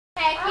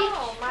package.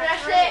 Oh, And I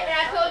said, and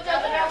I told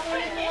y'all that I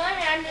wanted one,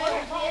 and I knew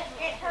it was it.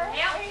 Get her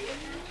out.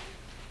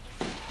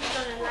 You're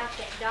gonna like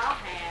that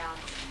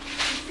dollhouse.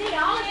 See,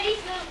 all of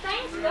these little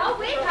things go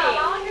with it.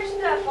 All your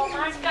stuff on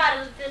mine's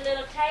got the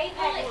little table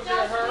that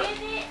goes with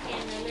it,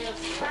 and the little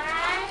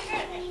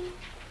slide.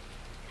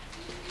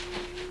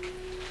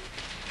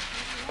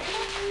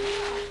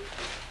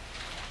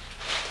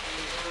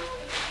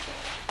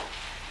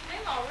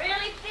 Mama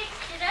really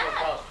fixed it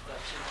up.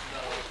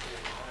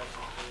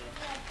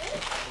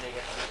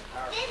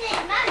 This is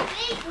my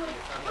big one.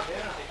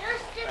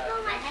 It'll stick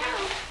on my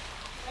house.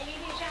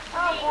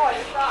 Oh boy,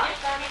 it's hot.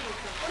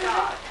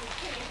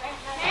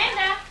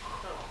 Amanda.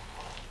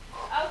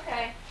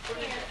 Okay.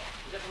 Here.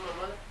 Is that from my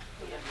mother?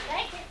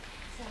 Thank you.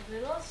 It's a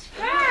little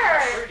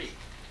skirt. Pretty.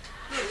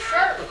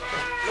 Skirt.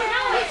 No,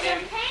 it's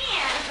your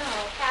pants.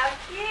 Oh, how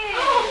cute.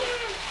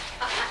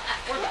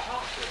 Where's the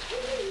top?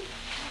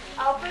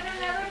 Open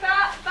another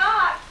box.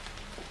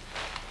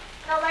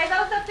 Now lay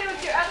those up there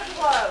with your other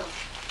clothes.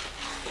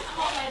 I'm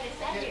gonna lay this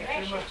up here.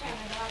 That's your turn,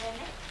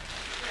 isn't it?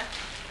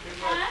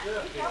 Huh?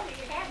 You told me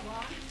you had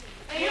one.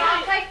 You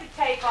don't take the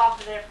tape off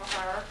of there for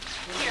her.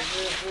 Here.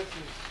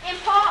 And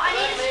Paul, I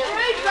need a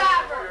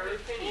screwdriver.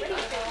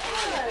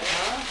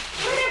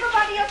 Let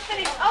everybody else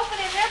finish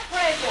opening their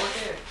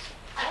presents.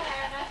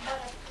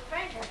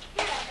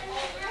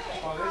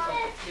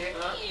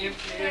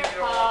 Here,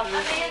 Paul.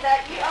 Amanda,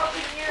 you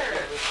open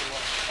yours.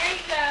 There you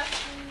go.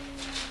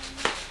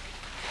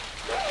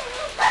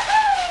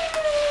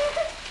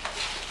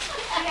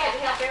 She had to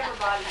help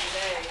everybody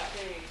today,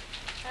 too.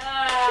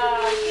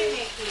 Oh, give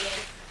me a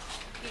kiss.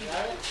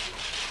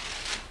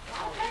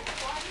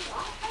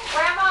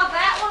 Grandma,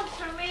 that one's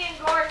for me and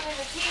Gordon and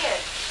the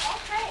kids.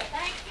 Okay,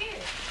 thank you.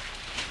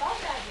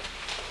 Both of you.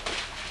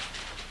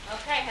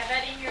 Okay, have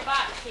that in your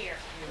box here.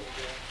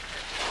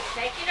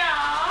 Take it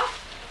off.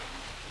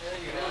 There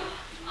you go.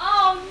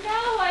 Oh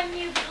no, a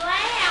new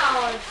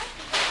blouse.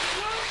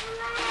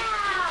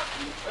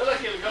 Oh, look,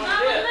 it'll go with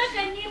Mama, this. look,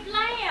 a new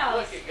blouse.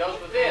 Look, it goes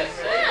with this.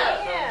 See, Look. look.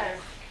 Yes.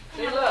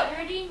 See, look.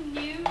 Pretty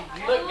new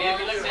Look,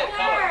 Debbie, look at that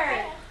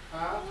color.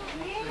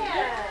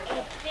 Yeah.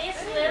 This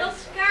little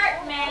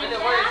skirt, man. Linda,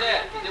 where is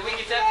that? Did we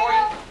get that for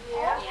you?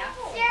 Yeah.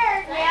 Sure,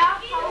 yeah.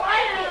 I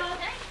like it.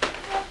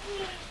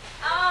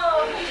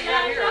 Oh, you You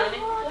got got here,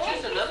 honey. another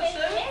Just another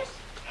suit?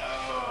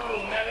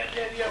 Oh, now that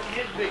daddy opened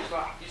his big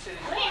box. You said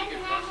it's pretty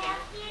good stuff.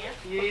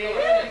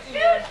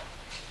 Yeah.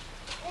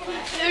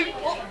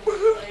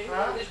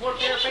 This one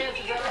pair of pants,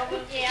 is that all of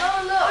them? Yeah.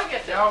 Oh, look. I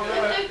guess Y'all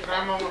that's good. look,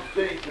 I'm on my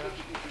feet, huh?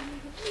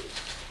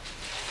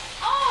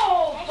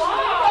 Oh,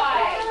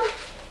 boy.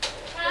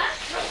 Huh?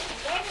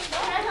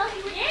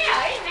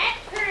 Yeah, isn't that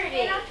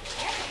pretty?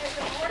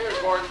 Here,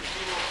 Gordon,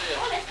 you want this.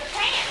 Oh, that's the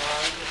pants.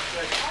 Just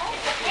a second.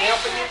 It's the You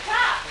helping pants you?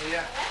 on top.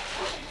 Yeah.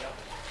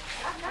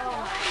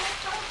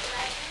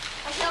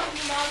 I'm helping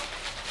you, Mom.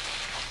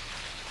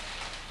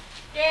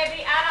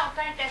 Debbie, I don't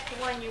think that's the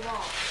one you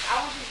want.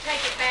 I want you to take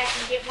it back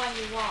and get one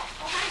you want.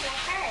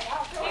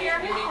 Here.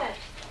 I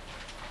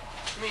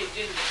mean, it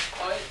didn't,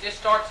 it just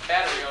starts the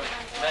battery on it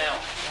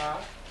now.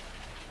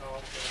 Oh,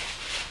 okay.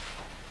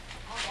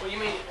 What do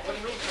you mean? What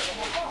do you mean?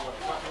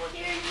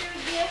 Here's your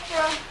gift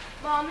from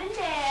Mom and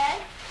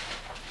Dad.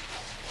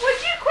 Would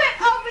you quit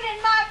opening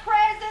my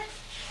presents?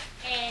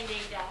 Andy,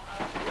 don't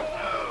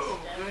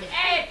open it.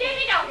 Hey,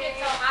 Debbie, don't get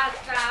so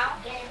hostile.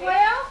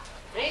 Well,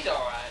 He's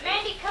all right.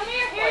 Mandy, come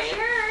here. Here's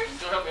yours.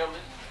 You gonna help me open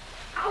this?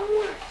 I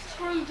want a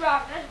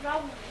screwdriver. That's what I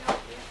want to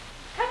help you.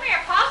 Come here.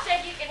 Paul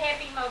said you could help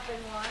him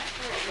open one.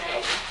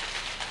 Here.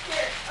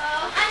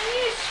 A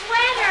new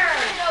sweater.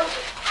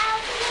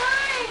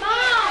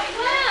 Mom,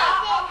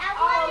 look.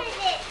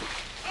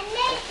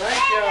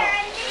 Thank y'all.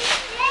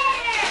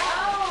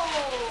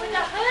 Oh, with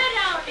a hood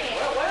on it.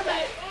 Well, wait a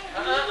minute.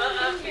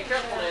 Be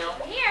careful now.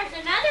 Here's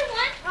another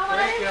one. Oh,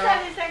 I didn't say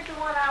this ain't the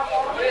one I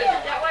wanted. Is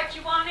Is that what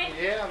you wanted?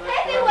 Yeah, that's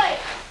Heavyweight.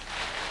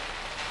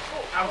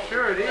 I'm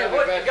sure it is.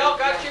 What, y'all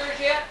got yours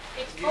yet?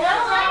 It's Yeah. full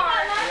of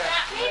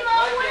Hey,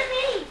 Mom, what are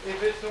these?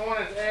 If it's the one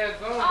that adds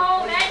on,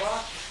 Oh, between the that's-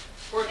 boxes.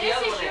 Where's the This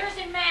other is one yours at?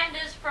 and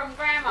Amanda's from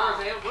Where's Grandma.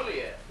 the Aunt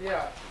Willie at?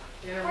 Yeah.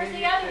 Where's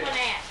the other one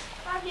at?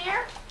 Right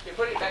here? You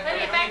put it back Put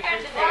there. it back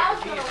under I there.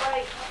 was gonna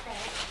wait.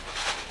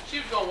 She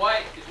was gonna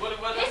wait. Is Willie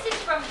with us? This is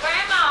from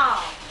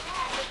Grandma.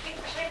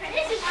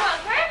 This is what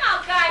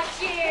Grandma got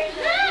you.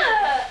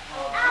 Look.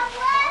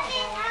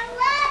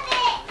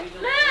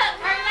 Look,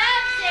 her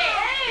loves it.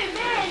 Hey,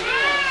 man,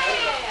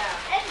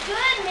 that's good,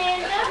 That's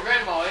Amanda. from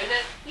Grandma, isn't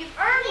it? You've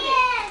earned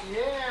it.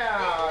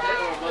 Yeah.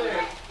 That's from Mother.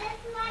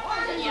 It's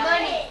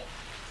money.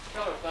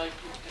 Tell her thank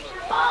you.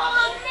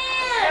 Oh,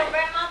 man.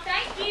 Grandma,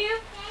 thank you.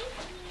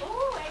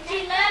 She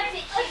loves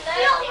it. She loves it,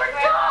 Silver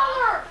Grandma.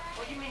 dollar.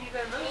 What do you mean you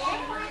better move?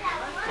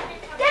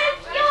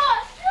 That's your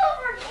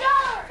silver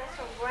dollar. That's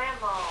from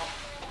Grandma.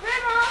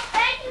 Grandma,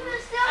 thank you for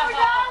the silver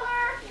Oh.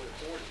 dollar.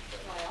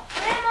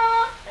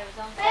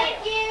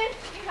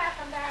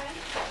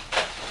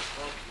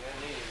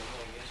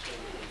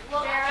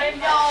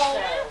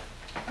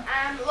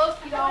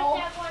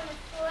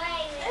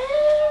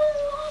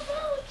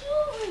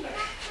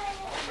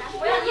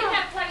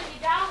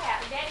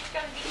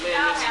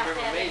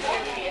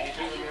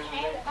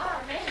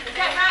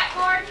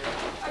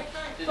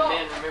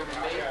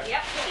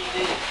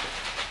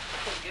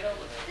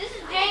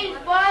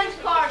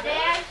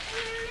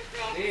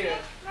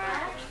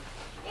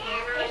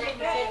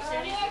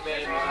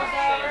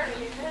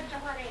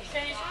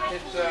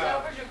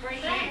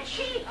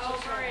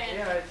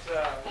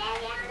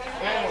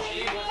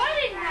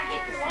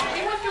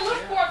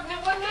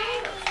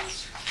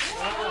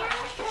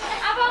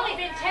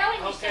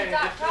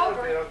 since just a little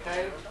October. bit,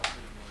 okay?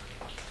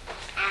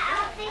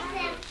 I'll fix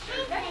them.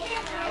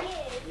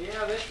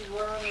 Yeah, this is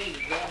what I need,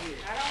 right here.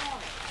 I don't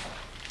want it.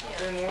 I've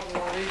been wanting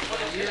one of these for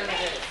a year and a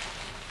half.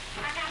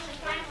 I got some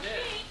flannel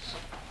sheets.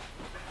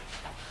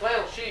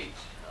 Flannel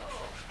sheets.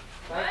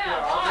 Thank Well,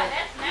 y'all. boy, I've been-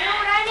 that's You know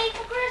what nice. I need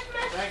for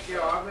Christmas? Thank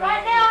y'all. I've been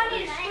Right wanting now, I one of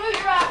need a these.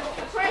 screwdriver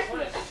for What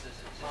Christmas. is this?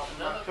 Is My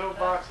another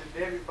toolbox that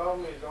Debbie bought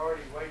me is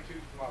already way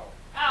too small.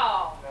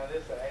 Oh. Now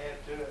this will add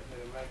to it and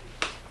it'll make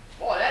it.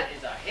 Boy, that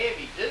is a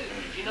heavy dude.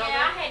 Did you know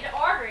Yeah, I that? had to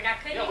order it. I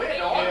couldn't Yeah, we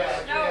even had to get order it in it.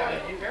 the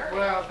store. Yeah.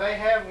 Well, they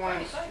have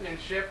one in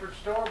Shepherd's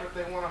store, but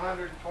they want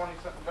 $120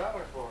 something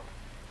for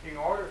it. You can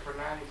order it for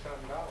 $90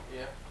 something.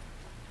 Yeah.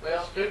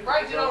 Well, Stupid it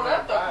brings to it go on there up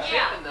and though buy for it.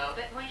 shipping Yeah, though.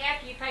 but when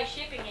after you pay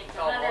shipping, it's It's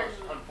almost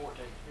 114.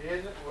 114.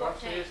 Is it? Well,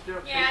 see, it's still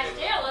cheaper. Yeah, it's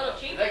still a little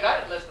cheaper. They got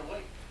it in less than a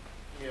week.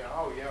 Yeah,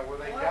 oh yeah, well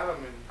they What? got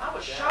them in. I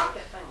was shocked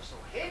that thing was so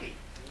heavy.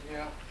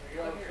 Yeah, you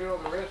gotta fill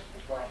the rest of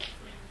the box.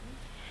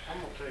 I'm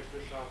gonna take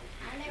this off.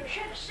 I never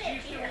should have said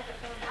here.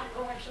 I'm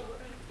going so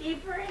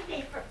deeper and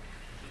deeper.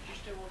 Did you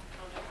still want to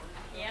contact with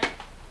them? Yeah.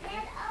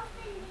 Dad,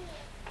 open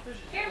it.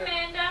 Here,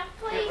 Amanda.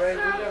 Please, baby,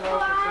 we gotta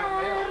open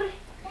something else.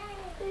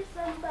 Please,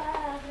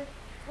 somebody.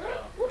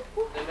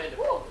 They made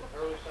the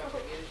early stuff I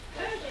get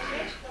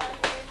it.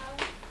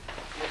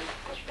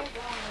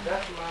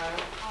 That's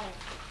mine.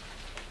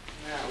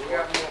 Now, we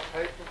got more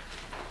paper.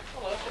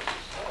 Oh, that's what you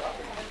said. I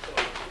think that's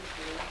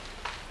all.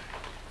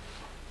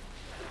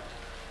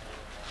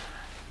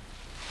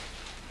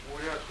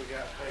 What else we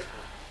got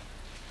paper?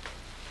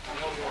 I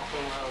know we're gonna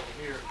come over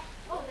here.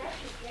 Oh, that's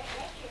your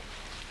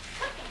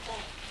cooking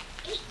thing.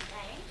 Eating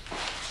thing.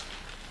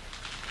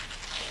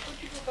 What'd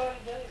you go buy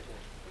today then?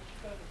 What'd you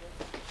buy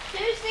today?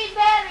 2C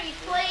batteries,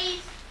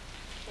 please.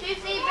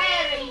 2C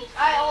batteries.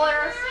 I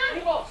order.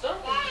 You bought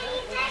something.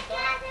 Daddy, that's the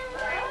other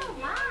one. Oh,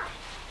 my.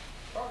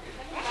 Target.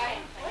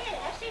 Wait,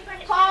 let's see what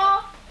it's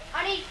Paul,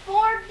 I need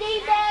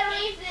 4D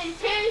batteries and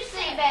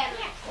 2C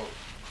batteries.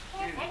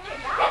 That's your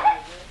dog.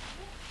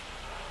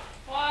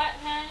 What,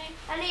 honey?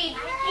 I need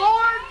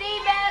 4D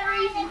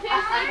batteries and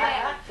 2C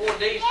batteries. 4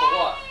 Ds for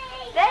what?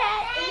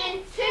 That and then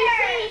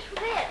 2Cs for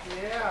this.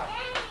 Yeah,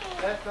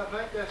 that's, I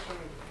think that's from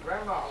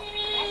Grandma.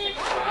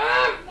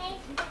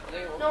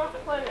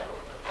 Don't put it.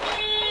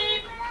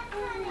 Hey,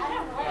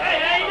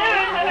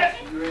 how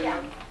you doing?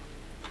 Yeah.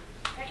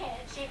 Okay,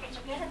 let's see if it's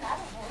good. I don't know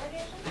what it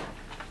is or not.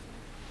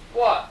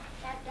 What?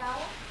 That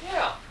dollar?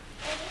 Yeah.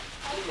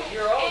 He's a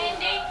year old.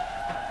 Andy,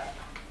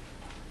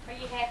 are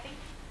you happy?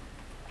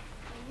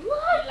 You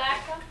What?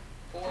 like them?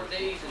 4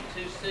 Ds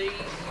and 2 Cs.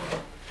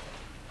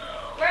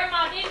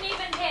 Grandma didn't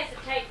even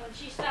hesitate when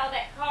she saw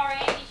that car,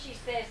 Andy. She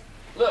says,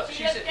 Look, she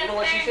she looked said, up you know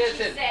what there she and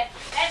said? she said,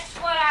 that's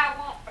what I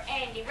want for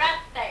Andy, right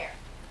there.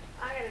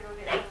 I gotta go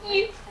get Thank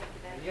you.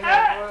 You know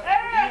what?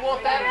 Do you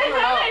want that one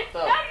or not,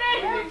 though?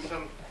 We need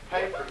some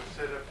paper to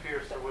sit up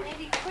here so we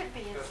Andy, can, quit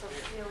being so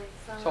silly,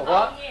 son. So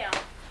what? Oh, yeah.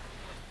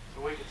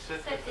 so we can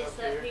sit Set this this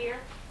up up here. here.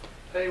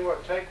 Tell you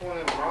what, take one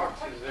of them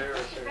boxes there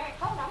if they're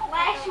Hold on.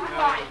 Flash you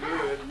not right.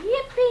 good.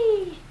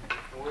 Yippee!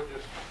 And we'll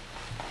just,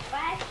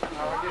 Flash. oh,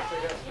 I guess they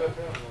got stuff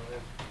in them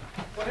then.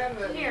 What happened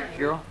to that? Here.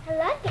 Carol, I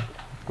like it.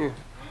 Here.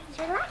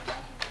 You like it?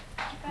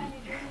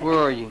 where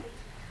are you?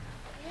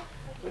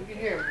 We can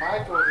hear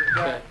Michael has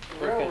got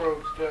Okay,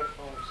 railroad stuff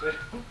on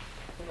sale.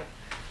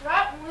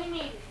 Right when we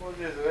need it. What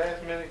is it,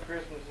 last minute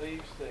Christmas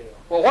Eve sale?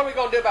 Well, what are we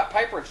going to do about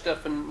paper and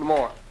stuff in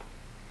tomorrow?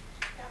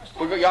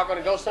 Y'all going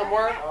to go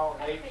somewhere? Oh,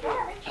 8 Is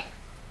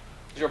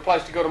there a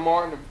place to go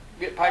tomorrow to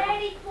get paper?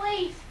 Daddy,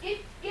 please, get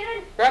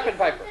a Wrapping get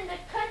paper. something to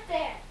cut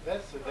that.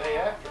 That's the day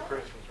after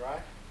Christmas,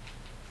 right?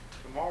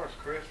 Tomorrow's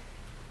Christmas.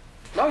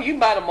 No, you can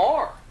buy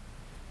tomorrow.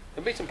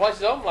 There'll be some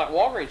places open like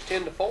Walgreens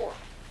 10 to 4.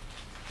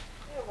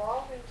 Yeah,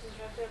 Walgreens is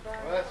right there by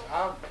Well, that's,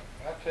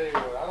 I tell you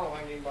what, I don't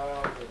think anybody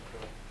ought to go to it.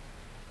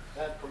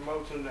 That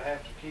promotes them to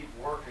have to keep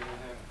working and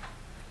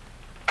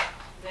then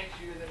next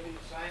year they'll be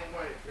the same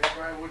way. If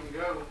everybody wouldn't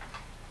go,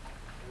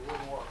 it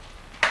wouldn't work.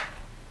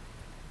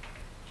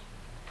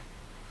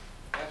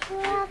 That's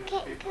Well,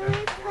 ridiculous. can People we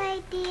have to work.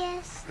 play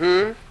this?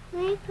 Hmm?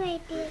 Can we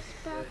play this,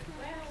 Papa?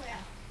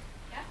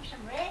 Got me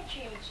some red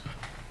cheese.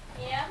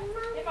 Yeah,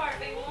 they've already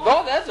been warmed.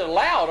 Oh, that's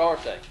loud,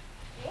 aren't they?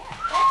 Yeah,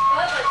 that's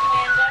Bubba's,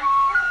 Amanda.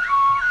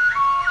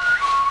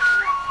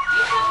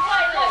 You can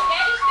play. Look,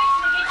 Daddy's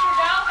fixing to get your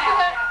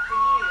dollhouse out for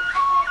you.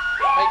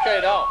 He cut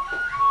it off.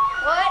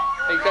 What?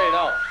 He cut it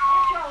off.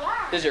 That's your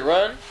alarm. Does it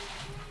run?